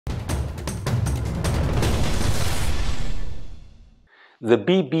The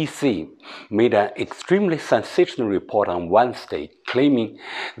BBC made an extremely sensational report on Wednesday claiming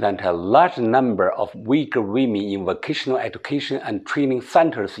that a large number of Uyghur women in vocational education and training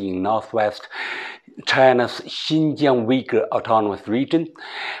centers in northwest China's Xinjiang Uyghur Autonomous Region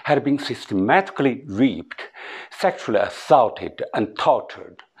had been systematically raped, sexually assaulted, and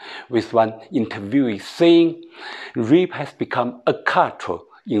tortured, with one interviewee saying rape has become a culture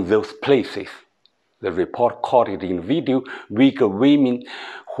in those places. The report quoted in video Uyghur women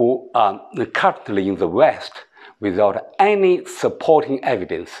who are currently in the West without any supporting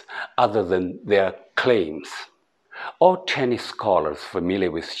evidence other than their claims. All Chinese scholars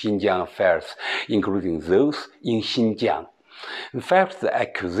familiar with Xinjiang affairs, including those in Xinjiang, felt the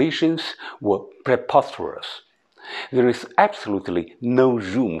accusations were preposterous. There is absolutely no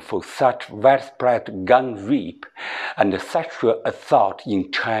room for such widespread gun rape and sexual assault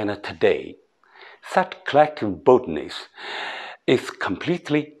in China today. Such collective boldness is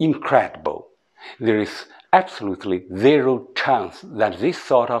completely incredible. There is absolutely zero chance that this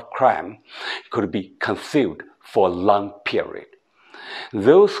sort of crime could be concealed for a long period.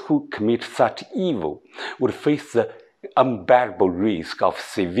 Those who commit such evil would face the unbearable risk of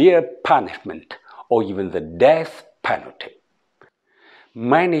severe punishment or even the death penalty.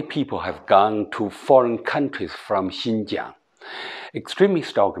 Many people have gone to foreign countries from Xinjiang.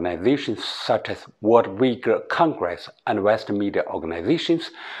 Extremist organizations such as World Uyghur Congress and Western media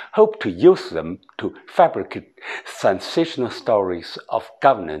organizations hope to use them to fabricate sensational stories of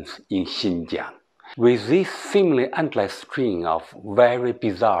governance in Xinjiang. With this seemingly endless string of very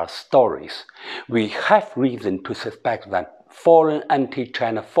bizarre stories, we have reason to suspect that foreign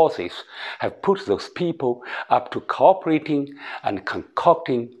anti-China forces have put those people up to cooperating and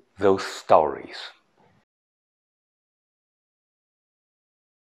concocting those stories.